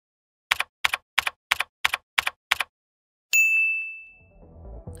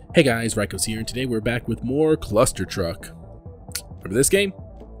Hey guys, Ryko's here, and today we're back with more Clustertruck. Remember this game?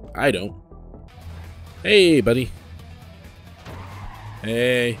 I don't. Hey, buddy.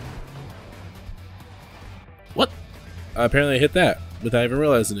 Hey. What? Apparently I hit that without even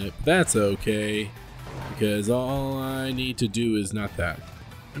realizing it, but that's okay, because all I need to do is not that.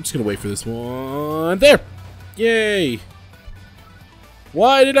 I'm just gonna wait for this one. There! Yay!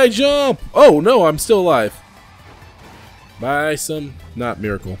 Why did I jump? Oh no, I'm still alive. By some, not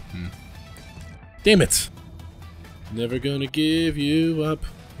miracle. Damn it. Never gonna give you up.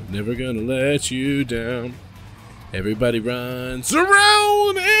 Never gonna let you down. Everybody runs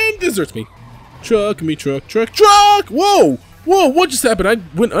around and deserts me. Truck me, truck, truck, truck! Whoa! Whoa, what just happened? I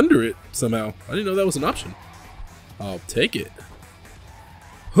went under it somehow. I didn't know that was an option. I'll take it.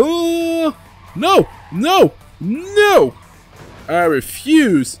 No! No! No! I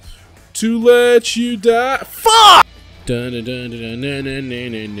refuse to let you die. Fuck!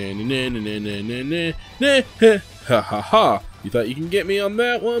 Ha ha ha! You thought you can get me on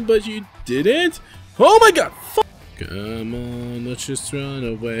that one, but you didn't? Oh my god! Fuck! Come on, let's just run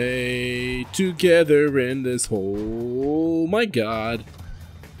away together in this hole. My god!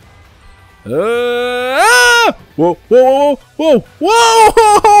 Whoa! Whoa! Whoa! Whoa!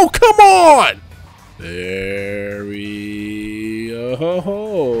 Whoa! Come on! There we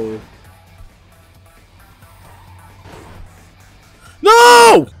go.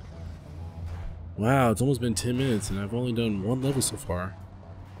 No! Wow, it's almost been 10 minutes and I've only done one level so far.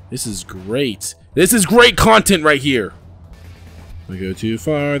 This is great. This is great content right here. I go too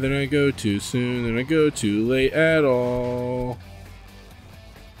far, then I go too soon, then I go too late at all.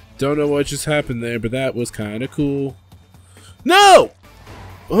 Don't know what just happened there, but that was kind of cool. No!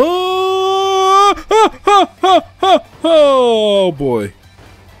 Oh boy.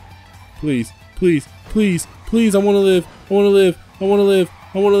 Please, please, please, please, I want to live. I want to live. I want to live.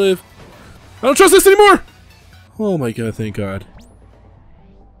 I want to live. I don't trust this anymore! Oh my god, thank god.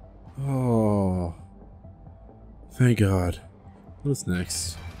 Oh. Thank god. What's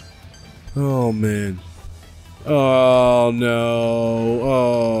next? Oh man. Oh no.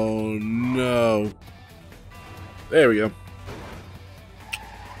 Oh no. There we go.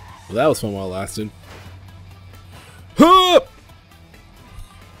 Well, that was fun while it lasted.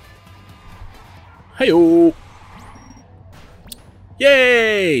 Hey-oh!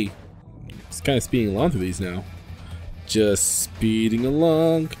 Yay! It's kind of speeding along through these now. Just speeding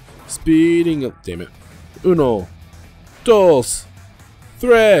along. Speeding up. Damn it. Uno. Dos.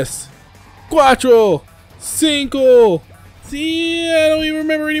 Tres. Cuatro. Cinco. See, I don't even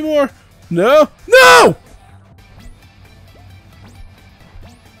remember anymore. No. No!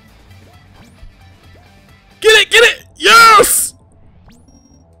 Get it! Get it! Yes!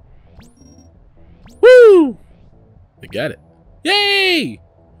 Woo! I got it. Yay!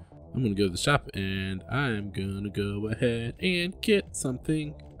 I'm gonna go to the shop and I'm gonna go ahead and get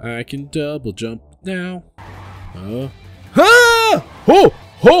something. I can double jump now. Ha! Oh!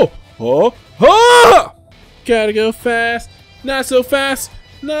 Oh! Oh! Oh! Gotta go fast. Not so fast.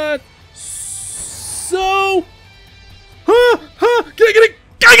 Not so. Ha! Ha! Get it! Get it!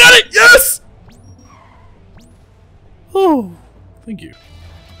 I got it! Yes! Oh, thank you.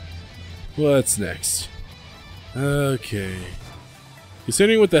 What's next? Okay.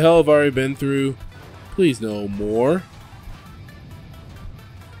 Considering what the hell I've already been through, please no more.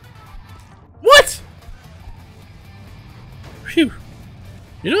 What? Phew.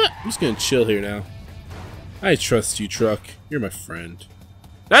 You know what? I'm just gonna chill here now. I trust you, truck. You're my friend.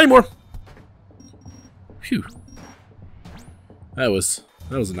 Not anymore. Phew. That was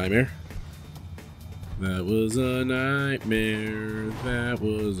a nightmare. That was a nightmare. That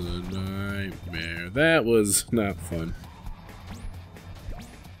was a nightmare. That was not fun.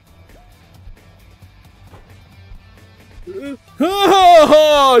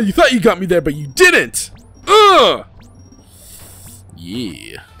 Oh, you thought you got me there, but you didn't!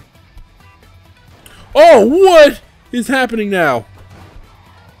 Yeah. Oh, what is happening now?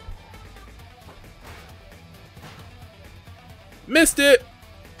 Missed it!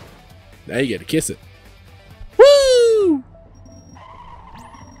 Now you gotta kiss it. Woo!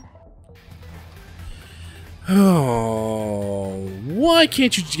 Oh, why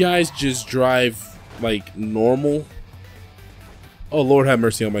can't you guys just drive like normal? Oh, Lord have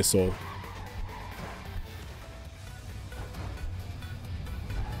mercy on my soul.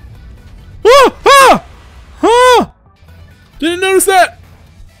 Ah! Ah! Ah! Didn't notice that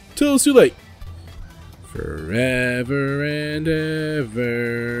till it was too late. Forever and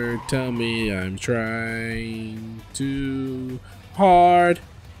ever, tell me I'm trying too hard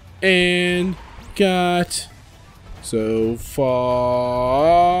and got so far.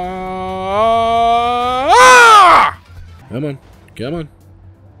 Ah! Come on, come on,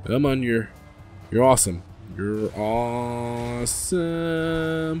 come on! You're awesome. You're awesome.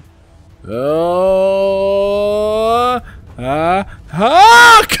 Oh,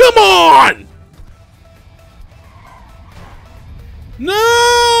 come on!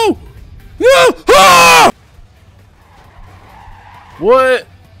 No! No! Ah! What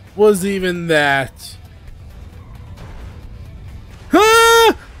was even that?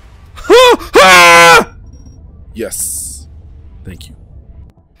 Ah! Ah! Ah! Yes. Thank you.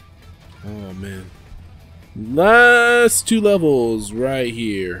 Oh man. Last 2 levels right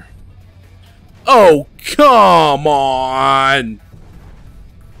here. Oh, come on!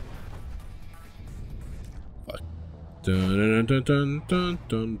 Fuck. Dun, dun, dun, dun,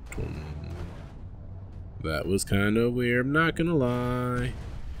 dun, dun. That was kind of weird, I'm not gonna lie.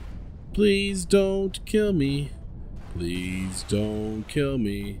 Please don't kill me. Please don't kill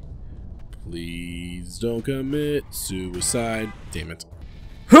me. Please don't commit suicide. Damn it.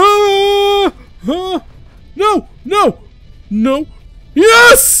 Ah! Ah! No! No! No!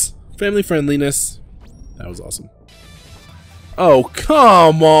 Yes! Family friendliness. That was awesome. Oh,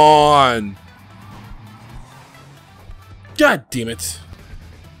 come on! God damn it.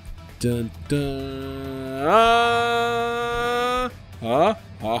 Dun dun. Ah! Ah!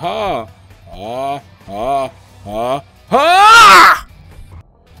 Ha! Ah! Ah! Ah! Ah!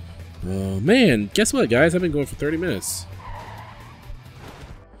 Oh man, guess what, guys? I've been going for 30 minutes.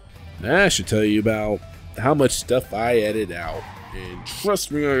 I should tell you about how much stuff I edit out. And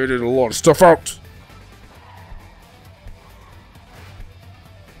trust me, I edit a lot of stuff out.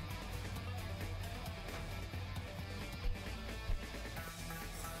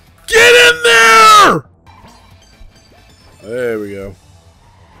 Get in there! There we go.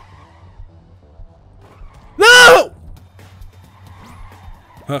 No!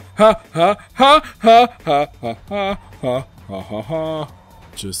 Ha ha ha ha ha ha ha ha ha ha ha.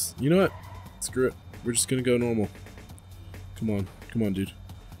 Just, you know what? Screw it. We're just gonna go normal. Come on, dude.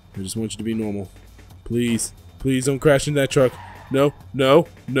 I just want you to be normal. Please, please don't crash in that truck. No, no,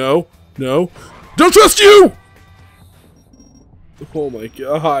 no, no. Don't trust you! Oh my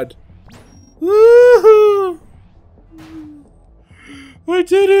god. Woohoo! I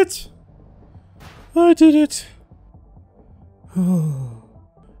did it! I did it!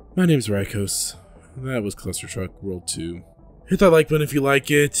 My name's Rykos. That was Clustertruck World 2. Hit that like button if you like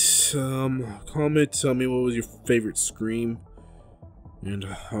it. Comment, tell me what was your favorite scream. And,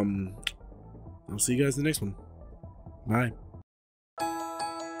 I'll see you guys in the next one. Bye.